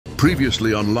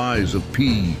Previously on Lies of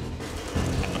P.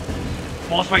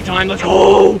 Boss fight time, let's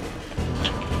go!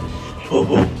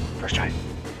 Oh, first try.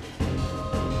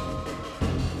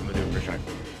 I'm gonna do it first try.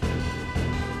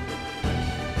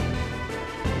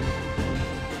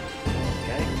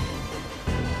 Okay.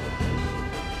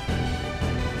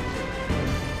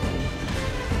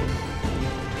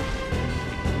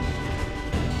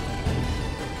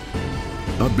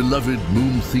 Our beloved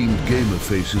moon-themed gamer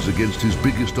faces against his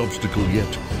biggest obstacle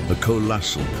yet, a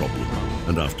colossal problem,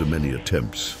 and after many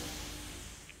attempts.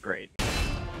 Great.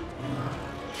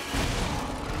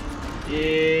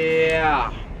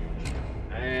 Yeah.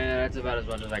 That's about as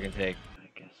much as I can take. I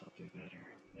guess I'll do better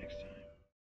next time.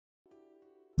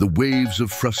 The waves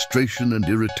of frustration and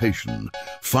irritation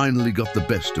finally got the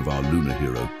best of our lunar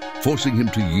hero, forcing him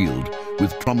to yield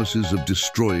with promises of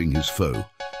destroying his foe,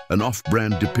 an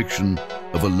off-brand depiction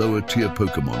of a lower-tier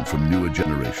Pokemon from newer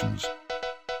generations.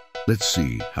 Let's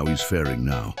see how he's faring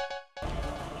now.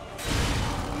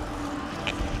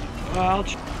 Well,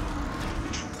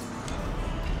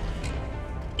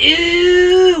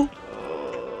 ew!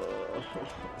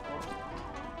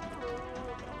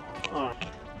 Oh,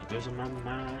 losing my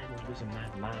mind, losing my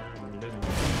mind, losing my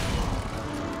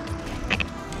mind.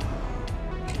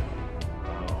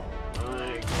 Oh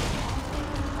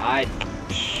my.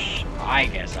 I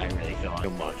guess I really feel too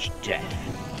much death.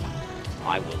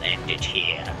 I will end it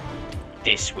here.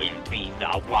 This will be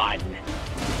the one.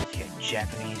 Is a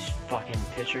Japanese fucking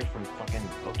pitcher from fucking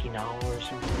Okinawa or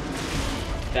something?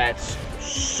 That's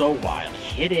so wild.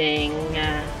 Hitting.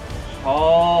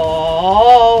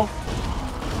 Oh,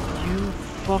 you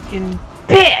fucking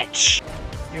bitch!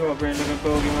 You are brand looking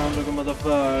Pokemon looking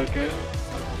motherfucker.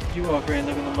 You are brand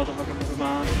looking motherfucking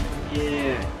Pokemon.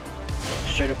 Yeah.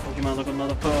 Straight up Pokemon looking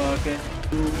motherfucker.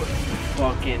 You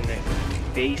fucking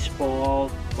baseball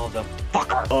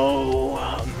motherfucker.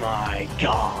 Oh my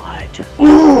god.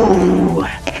 Ooh!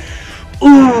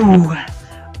 Ooh!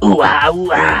 Ooh ah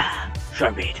ooh ah!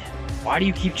 Sharkbait. Why do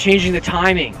you keep changing the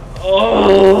timing?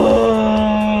 Oh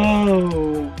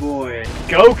boy.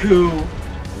 Goku!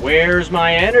 Where's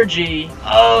my energy?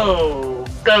 Oh,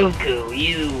 Goku,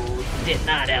 you did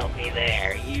not help me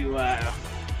there. You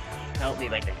help me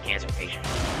like the cancer patient.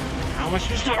 How much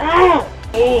to start? Oh,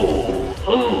 oh,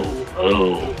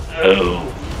 oh,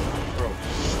 oh. Bro,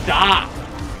 stop.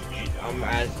 I'm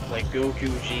as like Goku,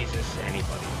 Jesus,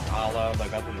 anybody. I'll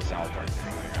like up in the South Park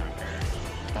thing.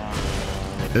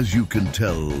 As you can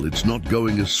tell, it's not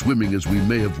going as swimming as we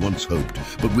may have once hoped,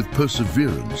 but with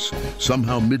perseverance,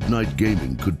 somehow Midnight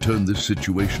Gaming could turn this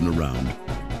situation around.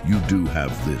 You do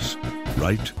have this,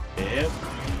 right? Yep.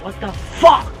 What the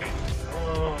fuck?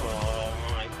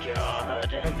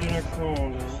 Trapped in a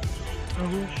corner,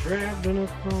 I'm trapped in a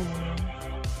corner,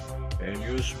 and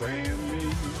you swam me.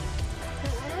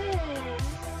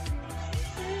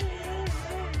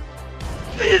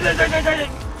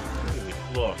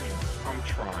 Look, I'm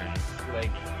trying.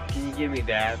 Like, can you give me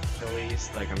that at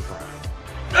least? Like, I'm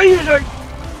trying.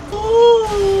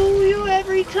 Ooh, you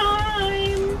every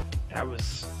time. That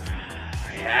was.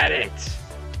 I had it.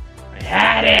 I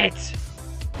had it.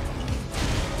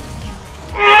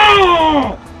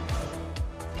 Oh!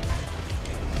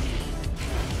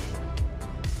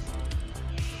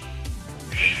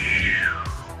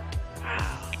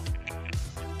 Wow.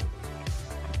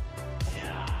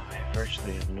 Yeah, I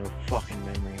virtually have no fucking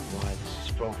memory of why this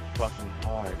is so fucking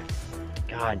hard.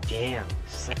 God damn,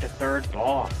 this is like the third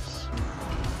boss.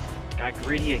 Got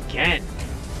greedy again.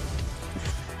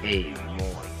 Hey,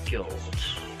 more kills.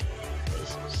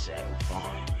 This is so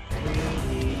fun.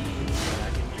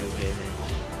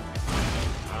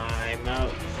 I'm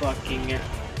out fucking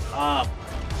up.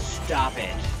 Stop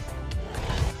it.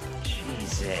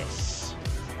 Jesus.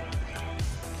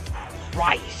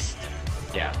 Christ.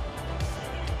 Yeah.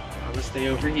 I'm gonna stay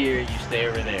over here, you stay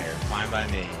over there. Fine by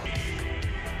me.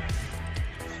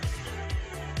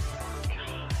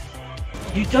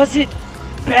 God. You does it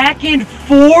back and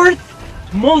forth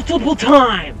multiple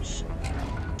times.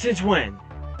 Since when?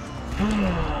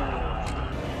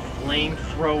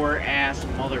 Flamethrower ass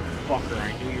motherfucker.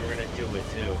 I knew you were gonna do it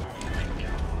too. Oh my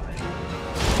god.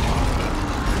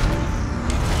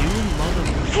 You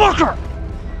motherfucker!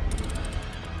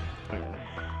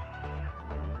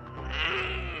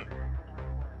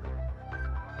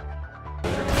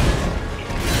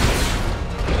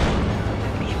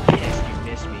 You pissed, you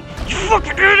missed me. You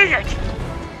fucking idiot!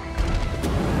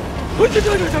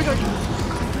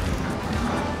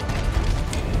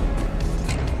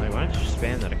 Wait, why don't you just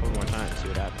spam that a couple more times, see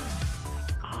what happens.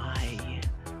 I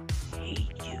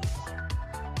hate you.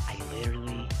 I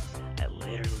literally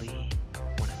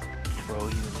want to throw you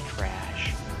in the trash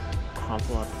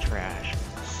crumple up the trash,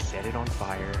 set it on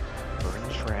fire, burn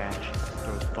the trash,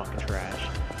 throw the fucking trash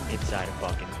inside a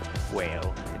fucking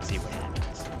whale, and see what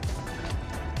happens.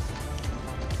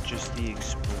 Just the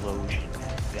explosion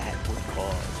that would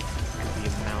cause, the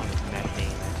amount of methane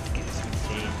that gets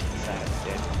contained inside the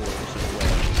dead corpse of a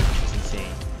whale is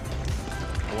insane.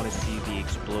 I want to see the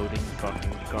exploding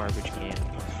fucking garbage can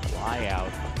fly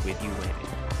out with you in it.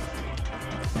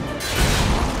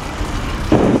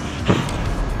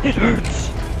 It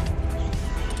hurts!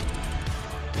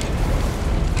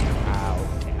 Ow.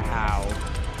 Ow.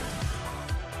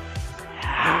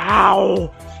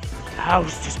 How? How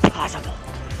is this possible?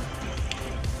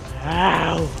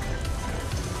 How?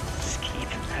 Just keep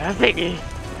having it.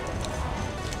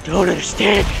 Don't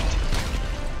understand it.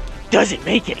 Doesn't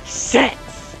make any sense.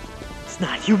 It's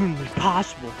not humanly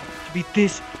possible to be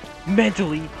this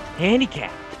mentally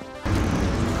handicapped.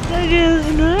 It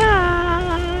is not.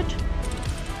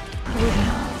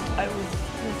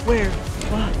 Where?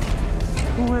 What?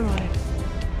 Who am I?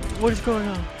 What is going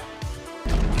on?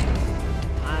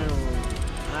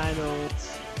 I don't.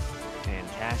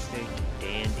 Fantastic,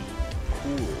 dandy,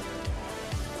 cool.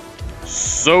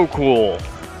 So cool.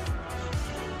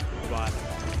 Robot.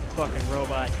 Fucking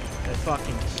robot that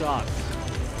fucking sucks.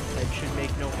 That should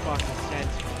make no fucking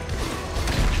sense.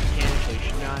 Mechanically,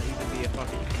 should not even be a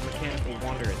fucking mechanical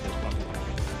wonder at this fucking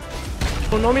point. You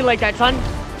don't know me like that, son.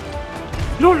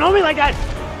 You don't know me like that.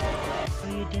 What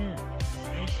are you doing?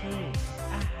 I see.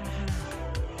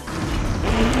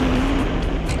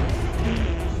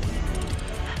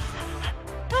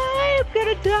 I'm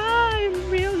gonna die in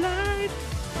real life.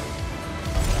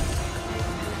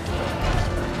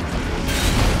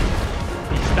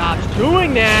 He stops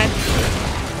doing that.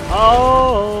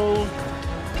 Oh.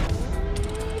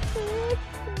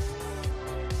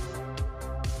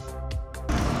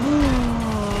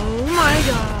 Oh my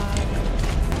God.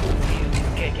 You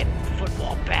kicking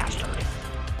football bastard.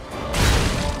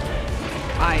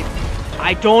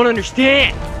 I don't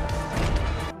understand.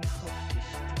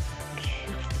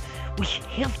 We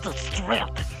have the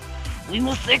strength. We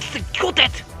must execute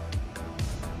it.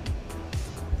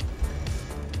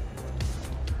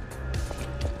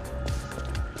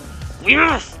 We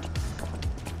must.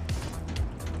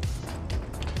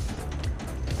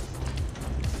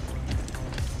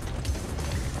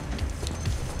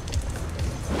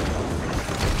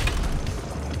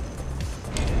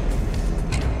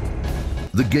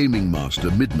 The gaming master,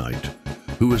 Midnight,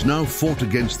 who has now fought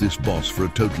against this boss for a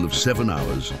total of 7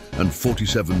 hours and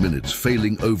 47 minutes,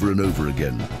 failing over and over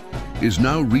again, is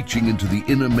now reaching into the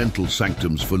inner mental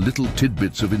sanctums for little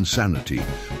tidbits of insanity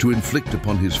to inflict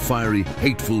upon his fiery,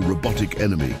 hateful, robotic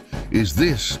enemy. Is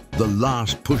this the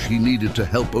last push he needed to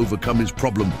help overcome his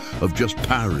problem of just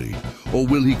parry? Or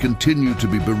will he continue to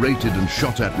be berated and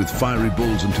shot at with fiery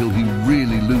balls until he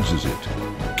really loses it?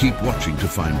 Keep watching to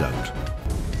find out.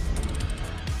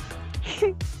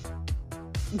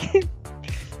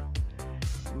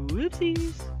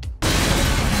 Whoopsies.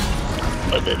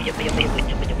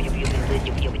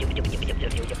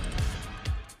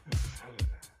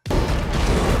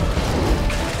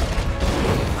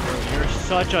 You're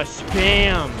such a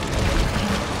spam.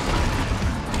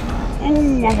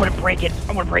 Ooh, I want to break it.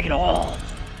 I want to break it all.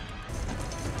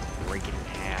 Break it in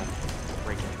half.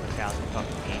 Break it into 1,000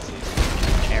 fucking pieces.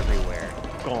 Everywhere.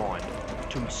 Gone.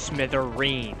 To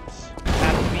smithereens.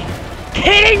 That'll be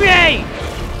kidding me!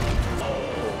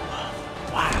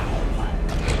 Oh, wow.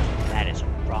 That is a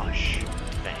rush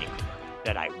thing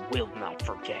that I will not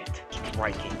forget.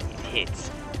 Striking, it hits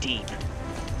deep.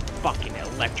 Fucking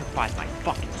electrifies my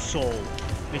fucking soul.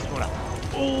 Makes me wanna.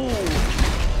 Ooh!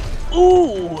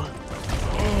 Ooh!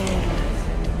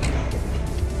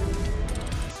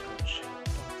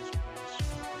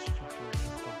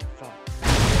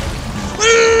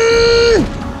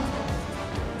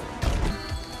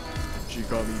 She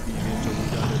got me beat until we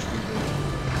got it.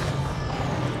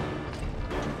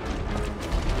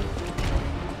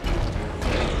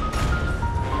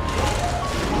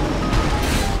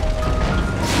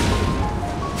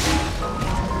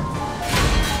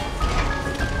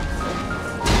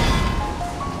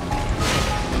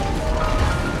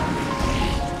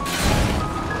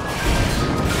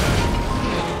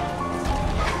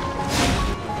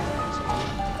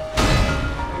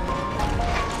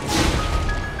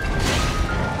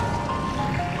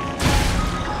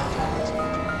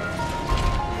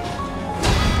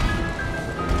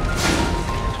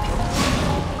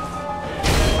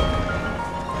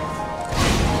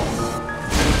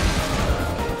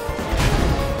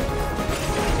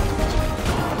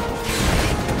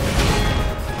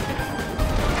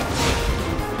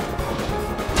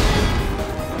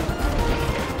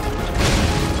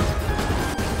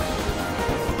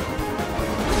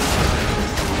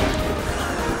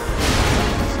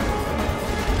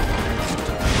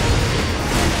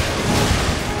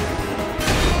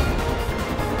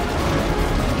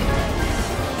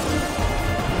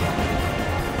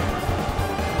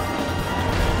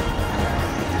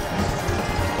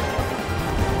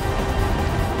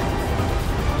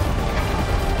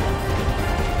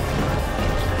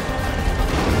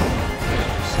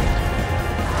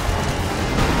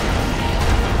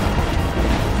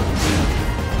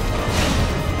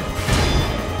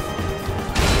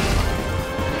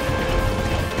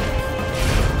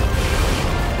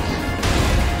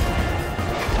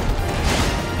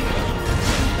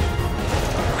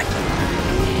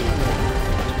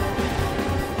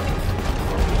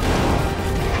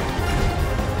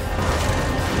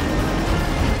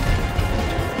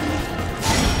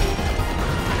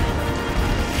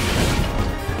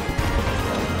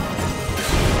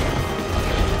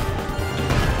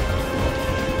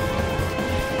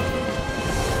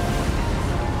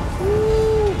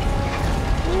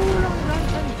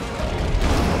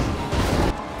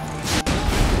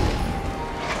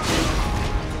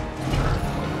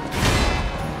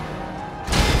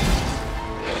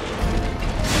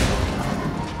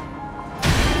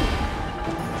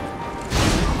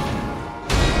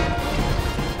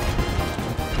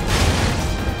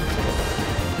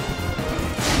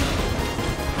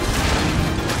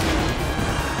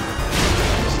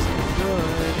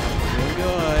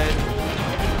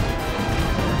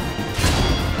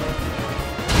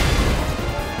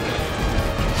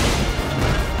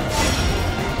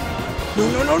 No,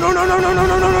 no, no, no, no, no, no, no,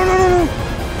 no, no, no, no, no.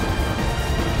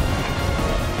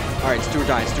 Alright, it's do or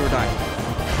die, it's do or die.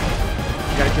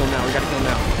 We gotta kill him now, we gotta kill him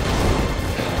now.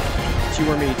 Two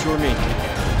or me, two or me.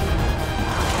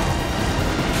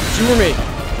 Two or me.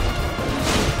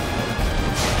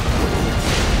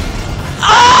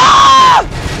 Ah!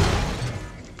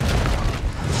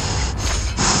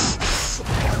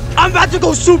 I'm about to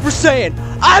go Super Saiyan!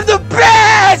 I'm the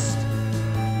best!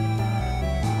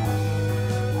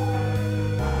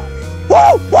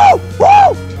 Woo! Woo!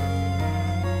 Woo!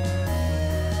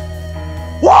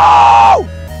 Woo!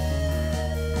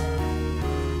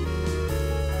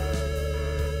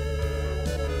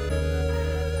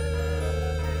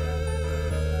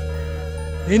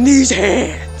 In these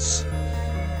hands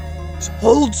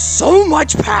holds so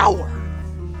much power.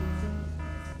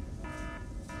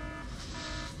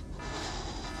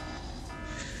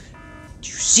 Do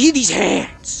you see these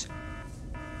hands?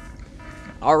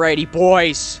 Alrighty,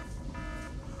 boys.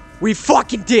 We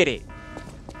fucking did it.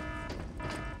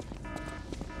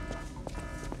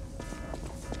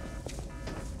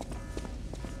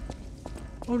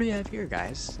 What do we have here,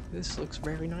 guys? This looks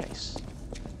very nice.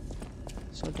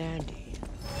 So dandy.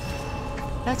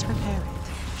 Let's repair it.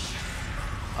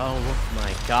 Oh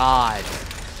my god.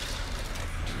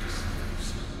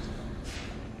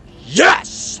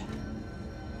 Yes!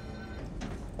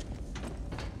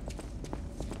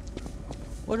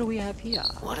 What do we have here?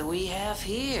 What do we have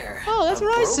here? Oh, that's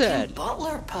what I said. A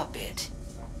butler puppet.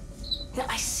 Yeah,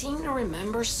 I seem to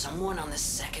remember someone on the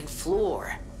second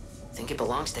floor. Think it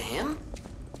belongs to him?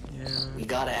 Yeah. We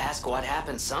gotta ask what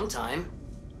happened sometime.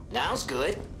 Now's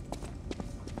good.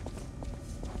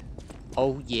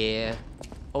 Oh yeah.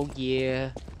 Oh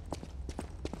yeah.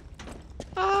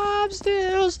 I'm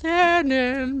still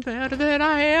standing better than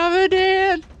I ever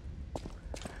did.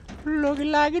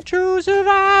 Looking like a true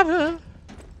survivor.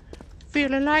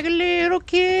 Feeling like a little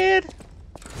kid.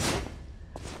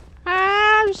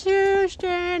 I'm still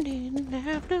standing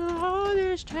after all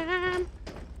this time.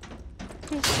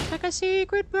 Just like a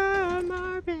secret from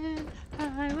Marvin.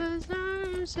 I was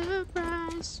not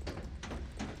surprised.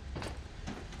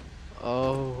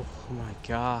 Oh my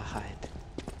god.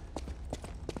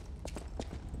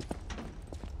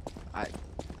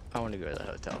 I want to go to the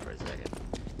hotel for a second.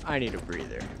 I need a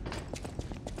breather.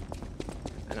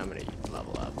 And I'm gonna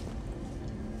level up.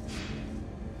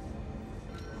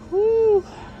 Whoo!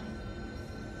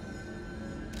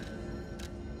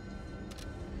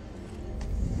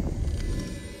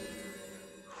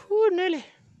 Whoo, Nelly.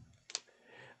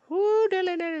 Whoo,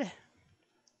 Nelly.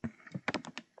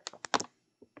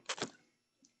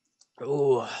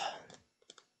 Ooh.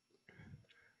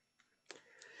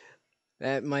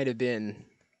 That might have been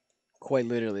quite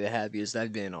literally the happiest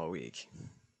I've been all week.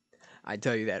 I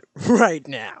tell you that right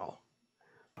now.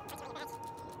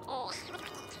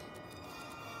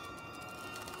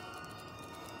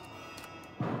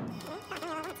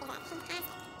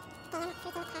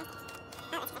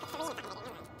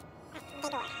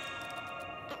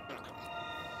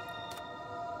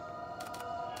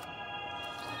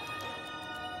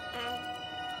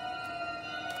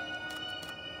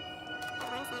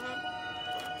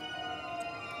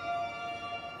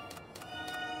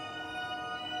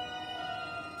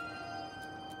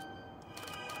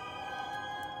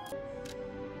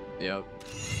 Yep.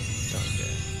 Sounds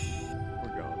good.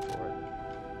 We're going for it.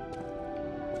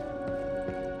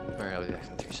 Alright, I'll be back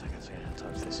in 3 seconds. I gotta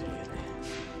talk to this idiot.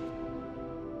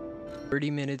 30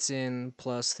 minutes in,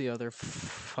 plus the other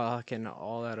fucking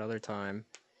all that other time.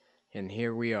 And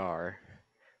here we are.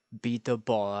 Beat the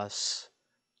boss.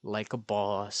 Like a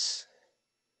boss.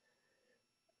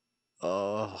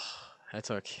 Oh, that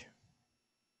took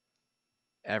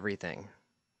everything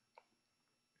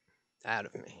out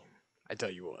of me. I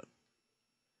tell you what.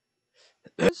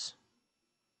 This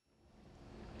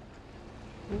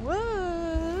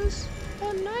was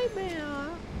a nightmare.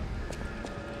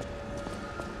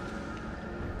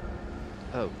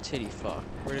 Oh, titty fuck.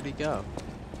 Where did he go?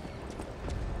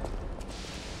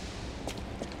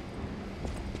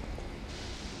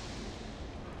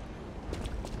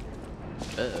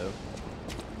 Uh-oh.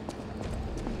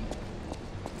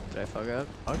 Did I fuck up?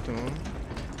 Talk to him.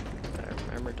 I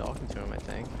remember talking to him, I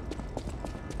think.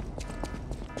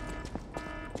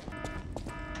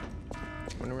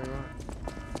 Wonder where you are.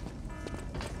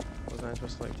 Wasn't I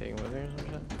supposed to like take him with me or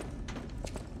something?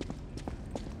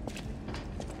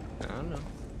 I don't know.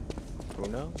 Who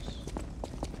knows?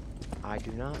 I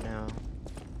do not know.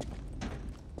 I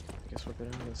guess we'll go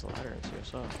down this ladder and see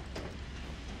what's up.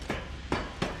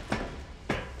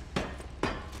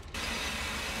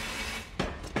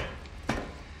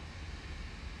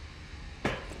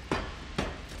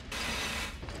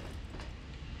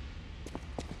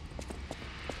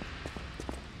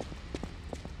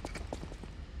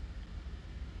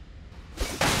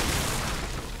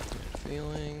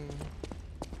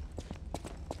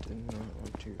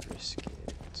 risk it.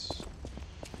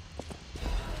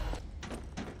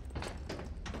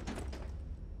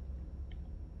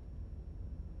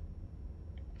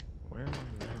 Where am I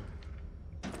now?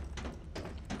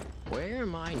 Where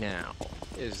am I now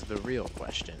is the real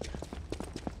question.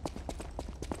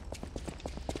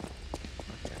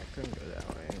 Okay, I couldn't go that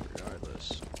way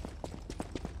regardless.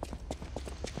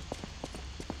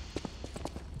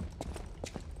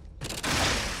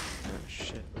 Oh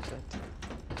shit, what's that?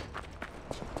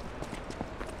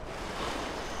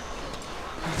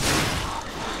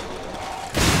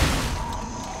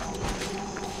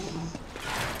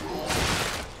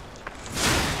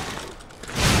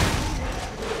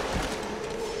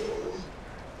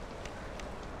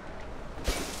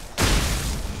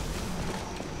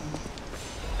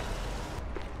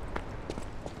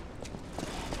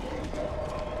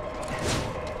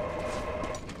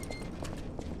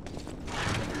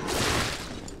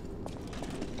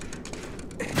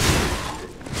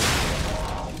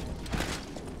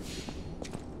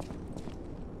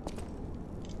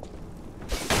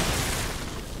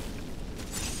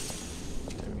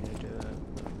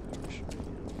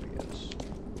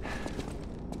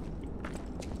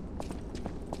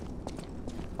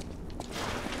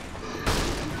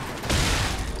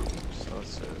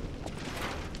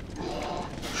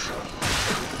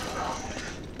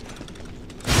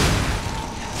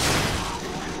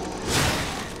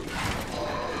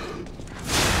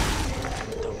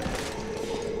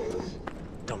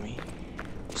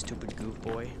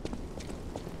 Boy.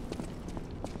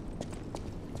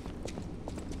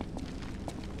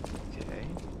 Okay.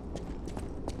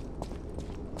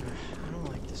 I don't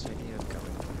like this idea of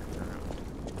going underground.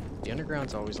 The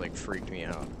underground's always like freaked me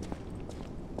out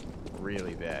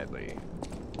really badly.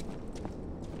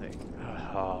 Like,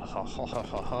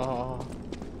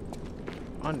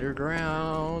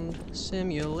 underground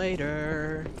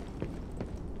simulator.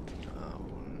 Oh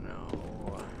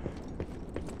no.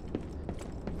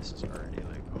 This is already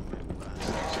like, oh my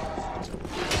blast.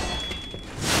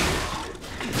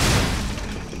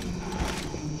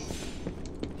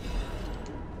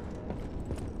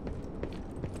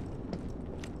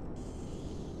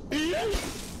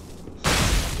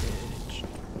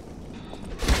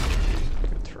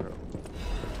 Good throw.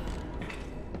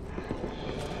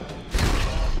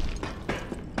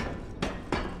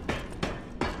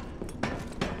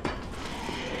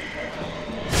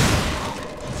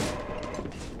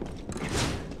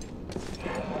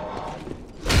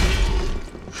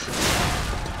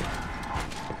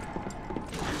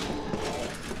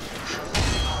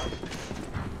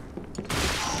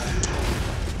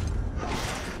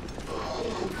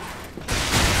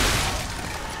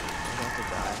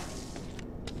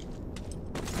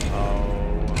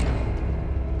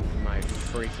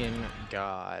 Freaking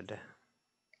God.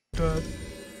 God,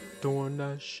 doing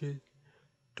that shit.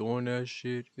 Doing that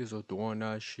shit is a doing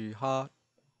that shit hot.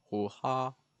 Oh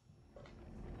ha.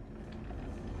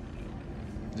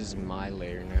 This is my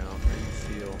lair now. How do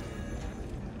you feel?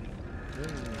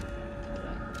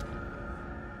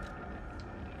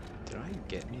 Did I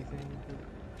get anything?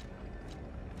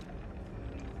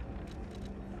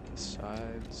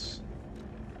 Sides.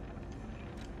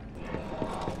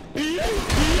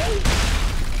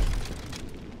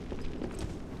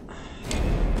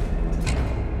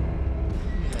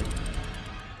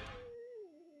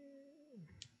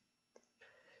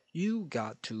 You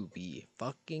got to be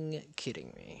fucking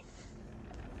kidding me.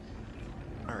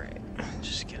 Alright,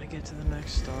 just gonna get to the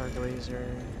next Stargazer.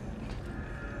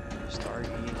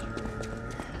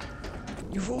 Stargazer.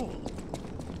 You fool!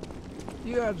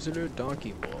 You absolute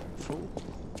donkey ball, fool.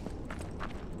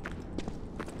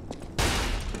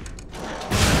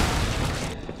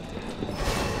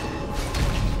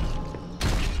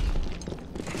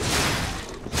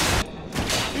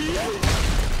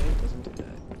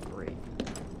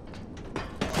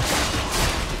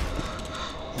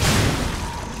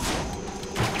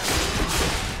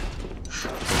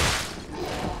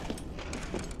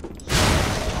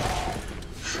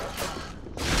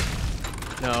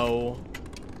 No.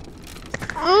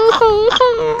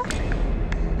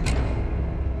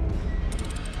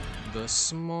 The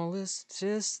smallest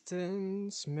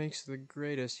distance makes the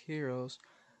greatest heroes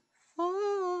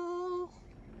fall.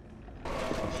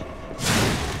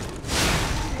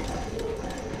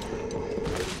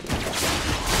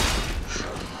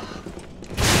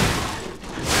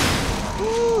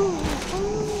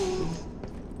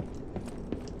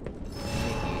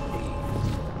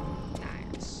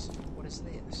 Nice. What is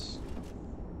this?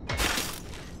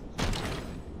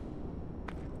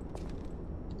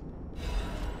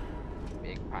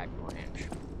 Big pipe wrench.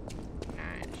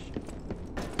 Nice.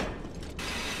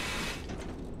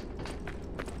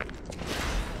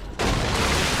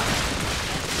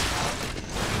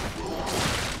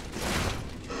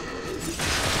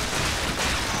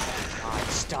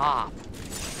 Stop.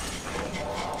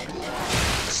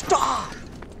 Stop!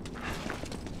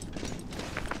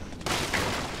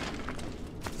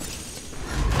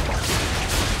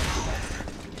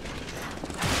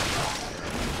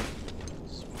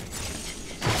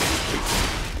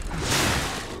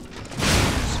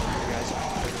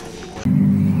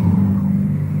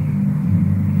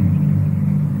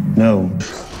 No.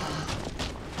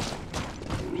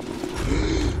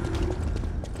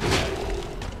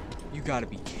 You gotta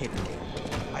be kidding me.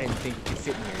 I didn't think you could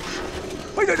fit in here.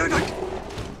 Wait, no, no, no!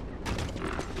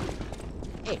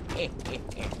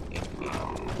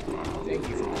 Thank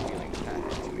you for revealing that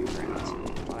to me, friends.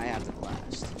 But I have the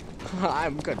blast.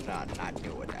 I'm gonna not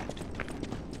do with that.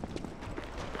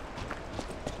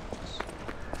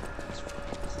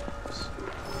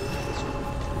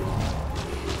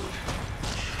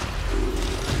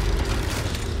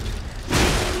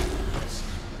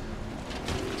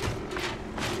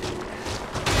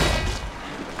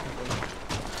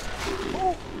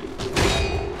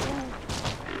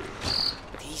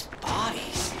 These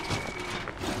bodies.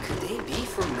 Could they be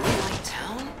from Moonlight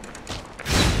Town?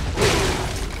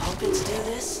 Did puppets do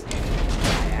this? I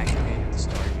activated the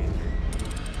Stargate.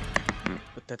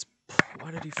 But that's...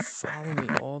 Why did he follow me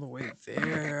all the way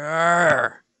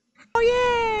there? Oh,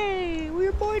 yay!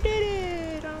 Your boy did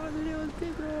it! Oh, the little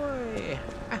big boy!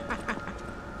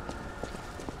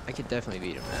 I could definitely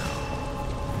beat him now.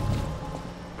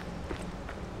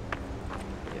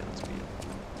 Yeah, let's beat him.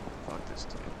 Fuck this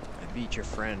dude. I beat your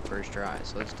friend first try,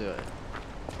 so let's do it.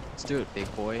 Let's do it,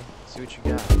 big boy. See what you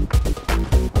got.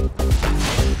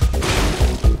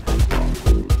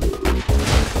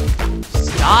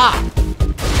 Stop!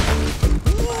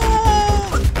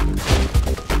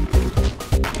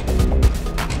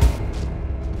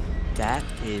 That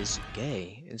is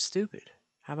gay and stupid.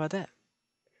 How about that?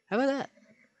 How about that?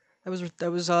 That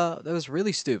was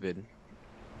really stupid.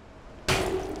 I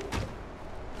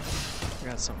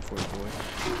got something for you, boy.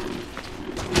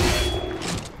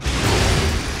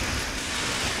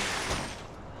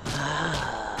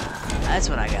 That's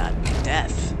what I got.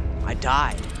 Death. I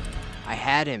died. I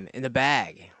had him in the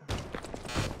bag.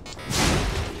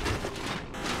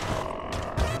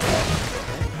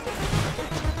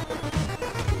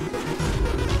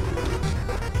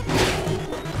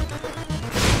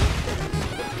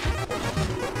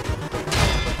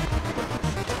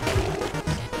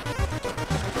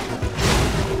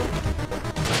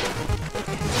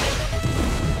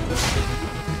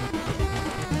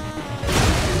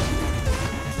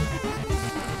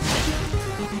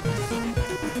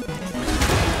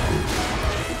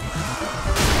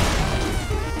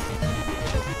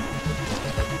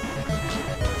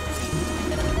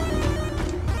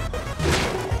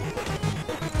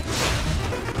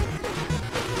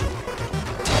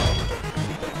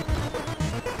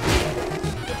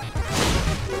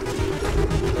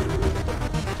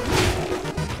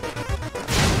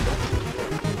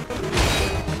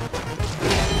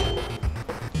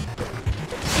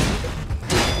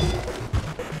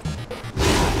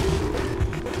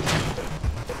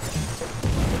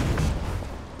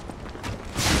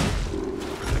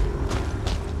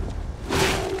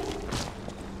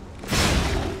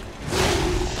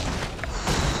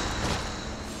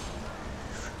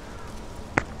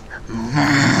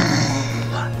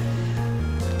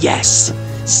 Yes!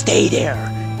 Stay there,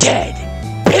 dead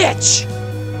bitch!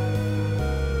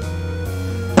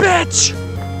 Bitch!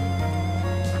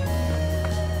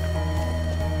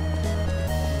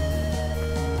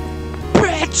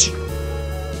 Bitch!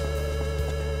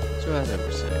 So as I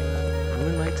was saying,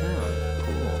 Moonlight Town,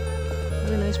 cool.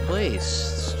 Really nice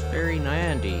place. It's very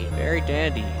dandy, very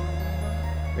dandy.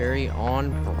 Very on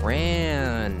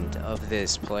brand of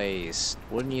this place,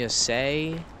 wouldn't you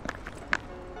say?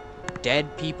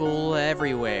 Dead people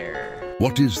everywhere.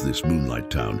 What is this Moonlight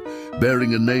Town?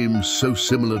 Bearing a name so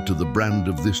similar to the brand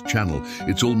of this channel,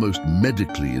 it's almost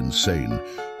medically insane.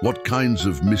 What kinds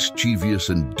of mischievous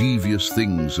and devious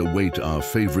things await our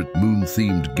favorite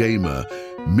moon-themed gamer,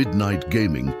 Midnight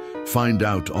Gaming? Find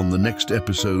out on the next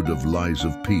episode of Lies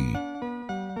of P.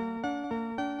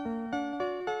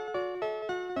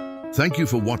 Thank you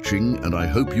for watching, and I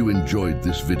hope you enjoyed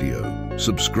this video.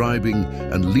 Subscribing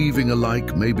and leaving a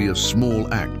like may be a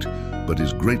small act, but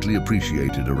is greatly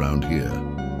appreciated around here.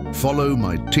 Follow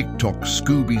my TikTok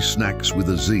Scooby Snacks with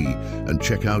a Z and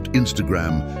check out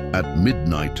Instagram at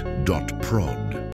midnite.prod.